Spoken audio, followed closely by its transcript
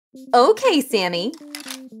Okay, Sammy.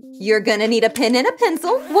 You're gonna need a pen and a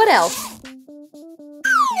pencil. What else?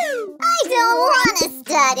 I don't want to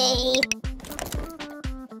study.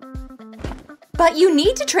 But you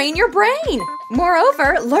need to train your brain.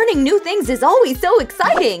 Moreover, learning new things is always so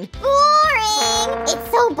exciting. Boring!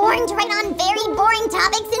 It's so boring to write on very boring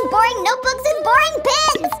topics in boring notebooks and boring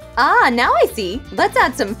pens! Ah, now I see. Let's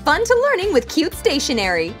add some fun to learning with cute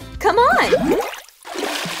stationery. Come on!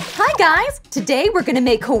 Hi guys! Today we're gonna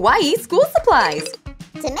make Kawaii school supplies.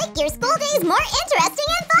 To make your school days more interesting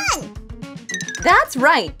and fun! That's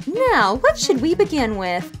right. Now, what should we begin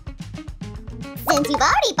with? Since you've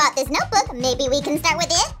already bought this notebook, maybe we can start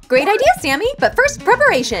with it? Great idea, Sammy, but first,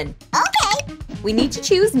 preparation. Okay! We need to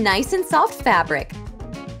choose nice and soft fabric.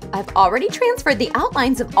 I've already transferred the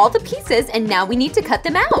outlines of all the pieces and now we need to cut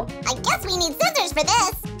them out. I guess we need scissors for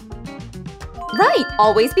this. Right,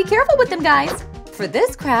 always be careful with them, guys. For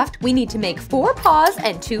this craft, we need to make 4 paws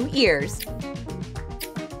and 2 ears.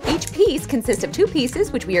 Each piece consists of 2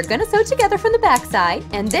 pieces, which we are gonna sew together from the back side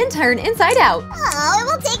and then turn inside out. Oh, it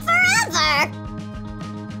will take forever!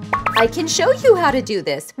 I can show you how to do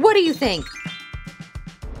this. What do you think?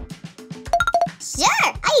 Sure!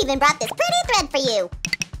 I even brought this pretty thread for you.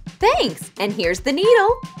 Thanks! And here's the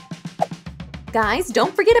needle. Guys,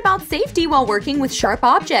 don't forget about safety while working with sharp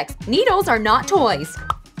objects. Needles are not toys.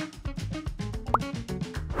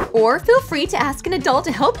 Or feel free to ask an adult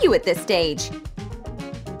to help you at this stage.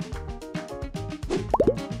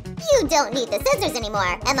 You don't need the scissors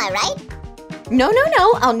anymore, am I right? No,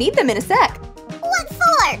 I'll need them in a sec. What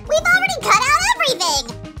for? We've already cut out everything!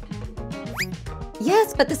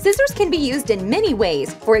 Yes, but the scissors can be used in many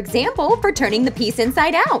ways. For example, for turning the piece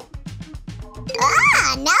inside out.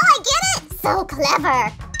 Ah, now I get it! So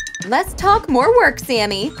clever! Let's talk more work,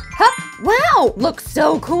 Sammy. Hup! Wow, looks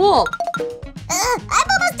so cool. I'm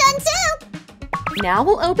almost done too! Now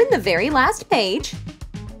we'll open the very last page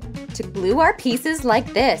to glue our pieces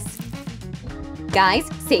like this. Guys,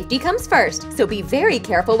 safety comes first, so be very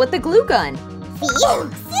careful with the glue gun. Phew!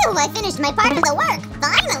 Phew! I finished my part of the work!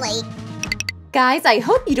 Finally! Guys, I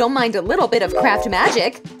hope you don't mind a little bit of craft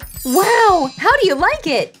magic. Wow! How do you like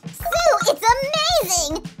it? Sue, it's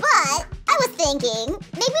amazing! But I was thinking,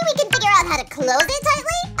 maybe we can figure out how to close it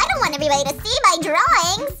tightly? I don't want everybody to see my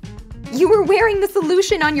drawings! You were wearing the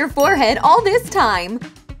solution on your forehead all this time.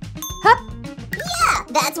 Hup! Yeah,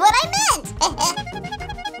 that's what I meant!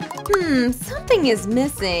 Something is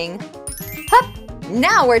missing. Hup!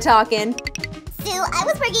 Now we're talking. Sue, I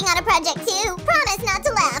was working on a project too. Promise not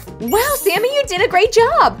to laugh. Wow, Sammy, you did a great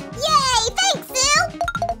job! Yay! Thanks, Sue!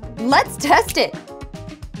 Let's test it.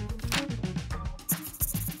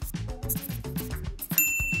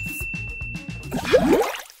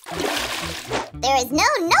 There is no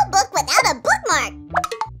notebook without a bookmark!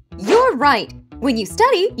 You're right. When you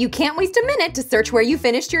study, you can't waste a minute to search where you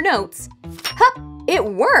finished your notes. Hup! It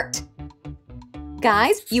worked!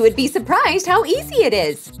 Guys, you would be surprised how easy it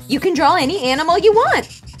is. You can draw any animal you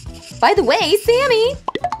want. By the way, Sammy!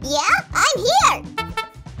 Yeah, I'm here!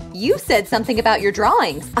 You said something about your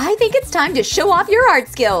drawings. I think it's time to show off your art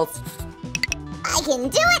skills. I can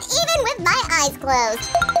do it even with my eyes closed.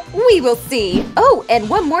 We will see. Oh, and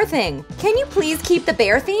one more thing. Can you please keep the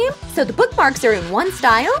bear theme so the bookmarks are in one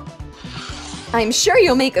style? I'm sure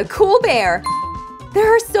you'll make a cool bear.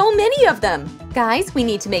 There are so many of them. Guys, we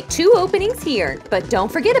need to make 2 openings here, but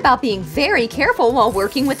don't forget about being very careful while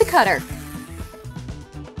working with the cutter.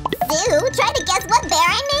 Sue, try to guess what bear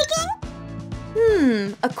I'm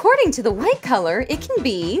making? According to the white color, it can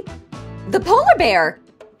be the polar bear.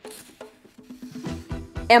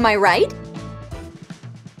 Am I right?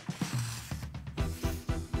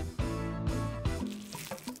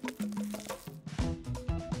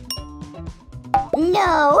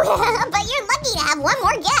 No, but you're lucky to have one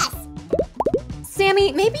more guess.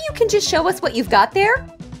 Sammy, maybe you can just show us what you've got there?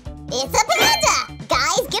 It's a panda!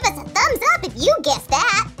 Guys, give us a thumbs up if you guessed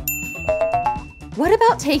that. What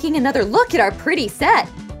about taking another look at our pretty set?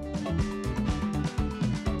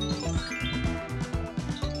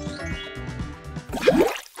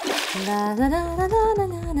 La, la, la, la, la, la,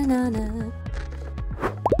 la, la, la.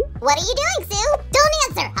 What are you doing, Sue? Don't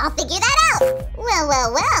answer, I'll figure that out.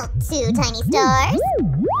 Well, 2 tiny stars.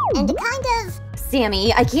 And a kind of...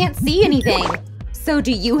 Sammy, I can't see anything. So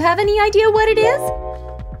do you have any idea what it is?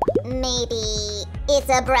 Maybe it's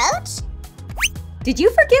a brooch? Did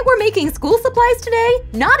you forget we're making school supplies today?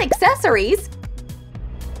 Not accessories.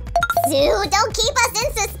 Sue, don't keep us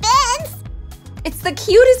in suspense! It's the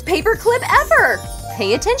cutest paperclip ever!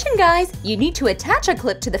 Pay attention, guys. You need to attach a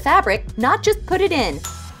clip to the fabric, not just put it in.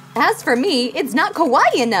 As for me, it's not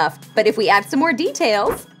kawaii enough, but if we add some more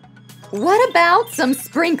details… What about some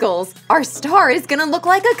sprinkles? Our star is gonna look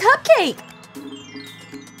like a cupcake!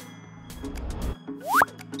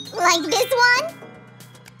 Like this one?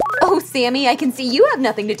 Oh, Sammy, I can see you have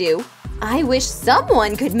nothing to do. I wish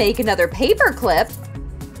someone could make another paperclip.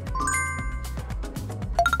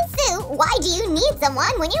 Sue, why do you need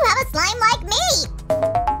someone when you have a slime like me?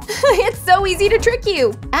 It's so easy to trick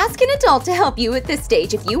you. Ask an adult to help you at this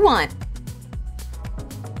stage if you want.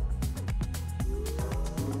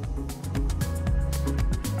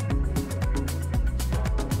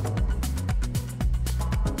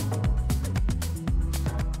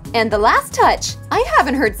 And the last touch. I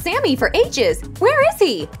haven't heard Sammy for ages. Where is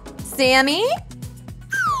he? Sammy?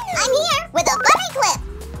 I'm here with a bunny clip.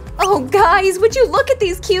 Oh, guys, would you look at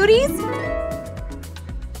these cuties?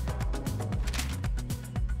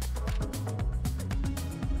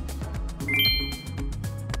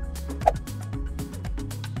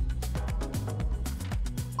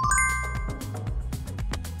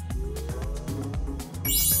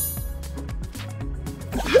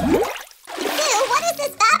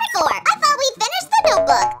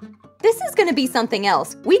 This is gonna be something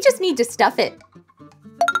else. We just need to stuff it.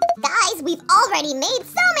 Guys, we've already made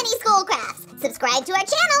so many school crafts. Subscribe to our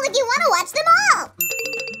channel if you want to watch them all.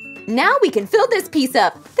 Now we can fill this piece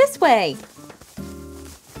up this way.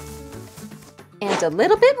 And a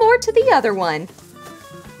little bit more to the other one.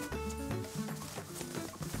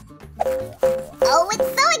 Oh, it's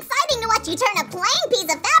so exciting to watch you turn a plain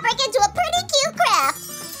piece of fabric into a pretty cute craft.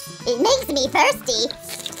 It makes me thirsty.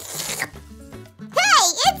 Hey,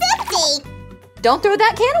 it's empty! Don't throw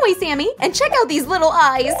that can away, Sammy, and check out these little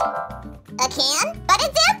eyes. A can? But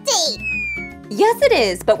it's empty! Yes, it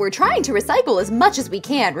is, but we're trying to recycle as much as we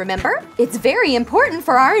can, remember? It's very important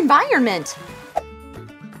for our environment.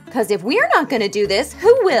 Because if we're not gonna do this,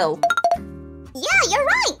 who will? Yeah, you're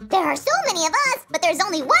right! There are so many of us, but there's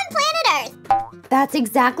only one planet Earth! That's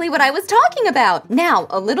exactly what I was talking about. Now,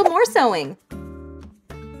 a little more sewing.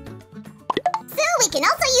 Sue, we can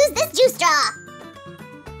also use this juice straw!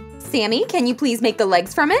 Sammy, can you please make the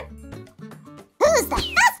legs from it? Who's the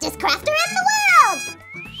fastest crafter in the world?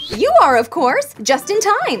 You are, of course, just in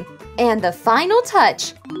time. And the final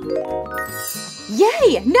touch.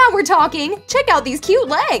 Yay, now we're talking. Check out these cute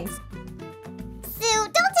legs. Sue,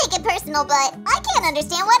 don't take it personal, but I can't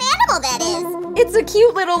understand what animal that is. It's a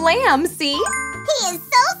cute little lamb, see? He is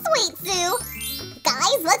so sweet, Sue.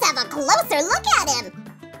 Guys, let's have a closer look at him.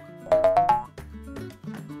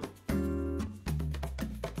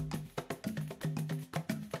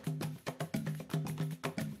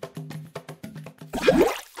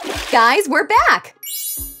 Guys, we're back!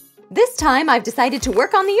 This time I've decided to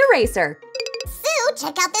work on the eraser. Sue,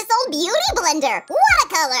 check out this old beauty blender! What a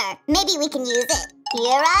color! Maybe we can use it.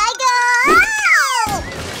 Here I go! Ow!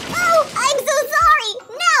 Oh, I'm so sorry!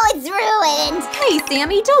 Now it's ruined! Hey,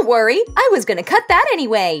 Sammy, don't worry. I was gonna cut that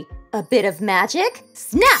anyway. A bit of magic.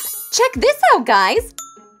 Snap! Check this out, guys!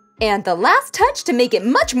 And the last touch to make it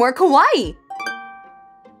much more kawaii.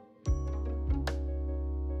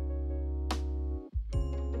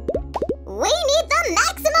 We need the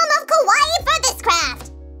maximum of kawaii for this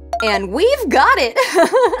craft! And we've got it!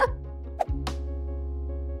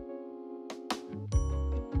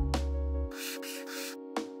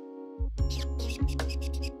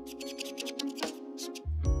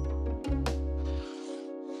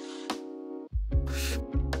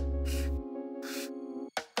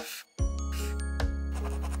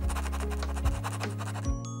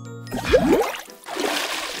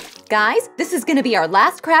 Guys, this is gonna be our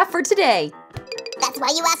last craft for today. That's why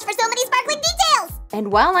you asked for so many sparkling details! And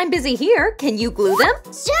while I'm busy here, can you glue them?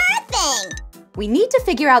 Sure thing! We need to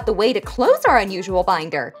figure out the way to close our unusual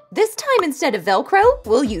binder. This time, instead of Velcro,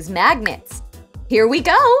 we'll use magnets. Here we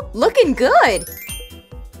go! Looking good!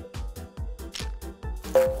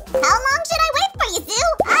 How long should I wait for you,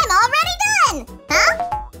 Sue? I'm already done!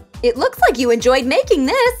 Huh? It looks like you enjoyed making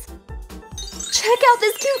this. Check out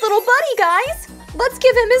this cute little buddy, guys! Let's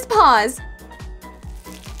give him his paws.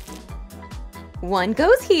 One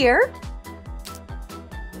goes here.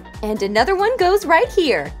 And another one goes right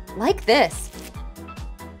here, like this.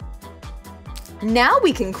 Now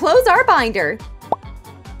we can close our binder.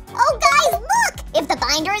 Oh, guys, look! If the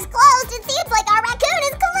binder is closed, it seems like our raccoon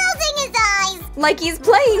is closing his eyes! Like he's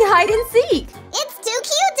playing hide and seek. It's too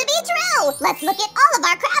cute to be true! Let's look at all of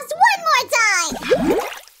our crafts one more time!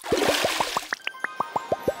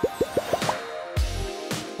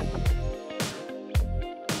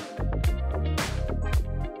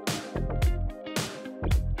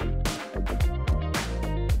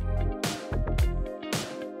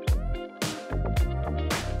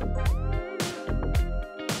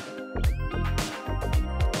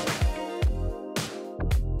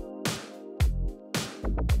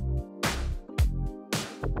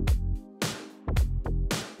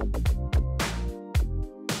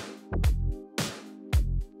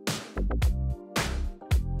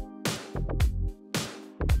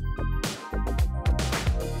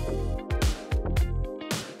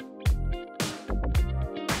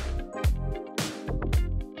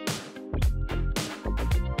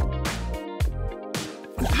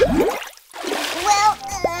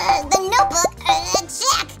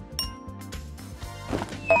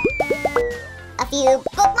 A few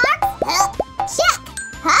bookmarks? Check!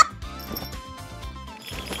 Hop!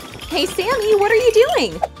 Hey, Sammy, what are you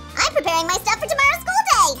doing? I'm preparing my stuff for tomorrow's school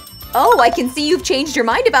day! Oh, I can see you've changed your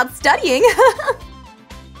mind about studying.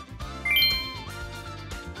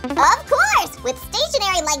 Of course! With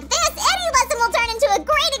stationery like this, any lesson will turn into a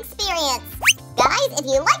great experience! Guys, if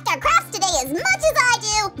you liked our crafts today as much as I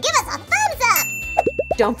do, give us a thumbs up!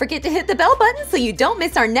 Don't forget to hit the bell button so you don't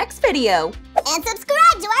miss our next video. And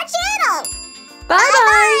subscribe to our channel! Bye-bye!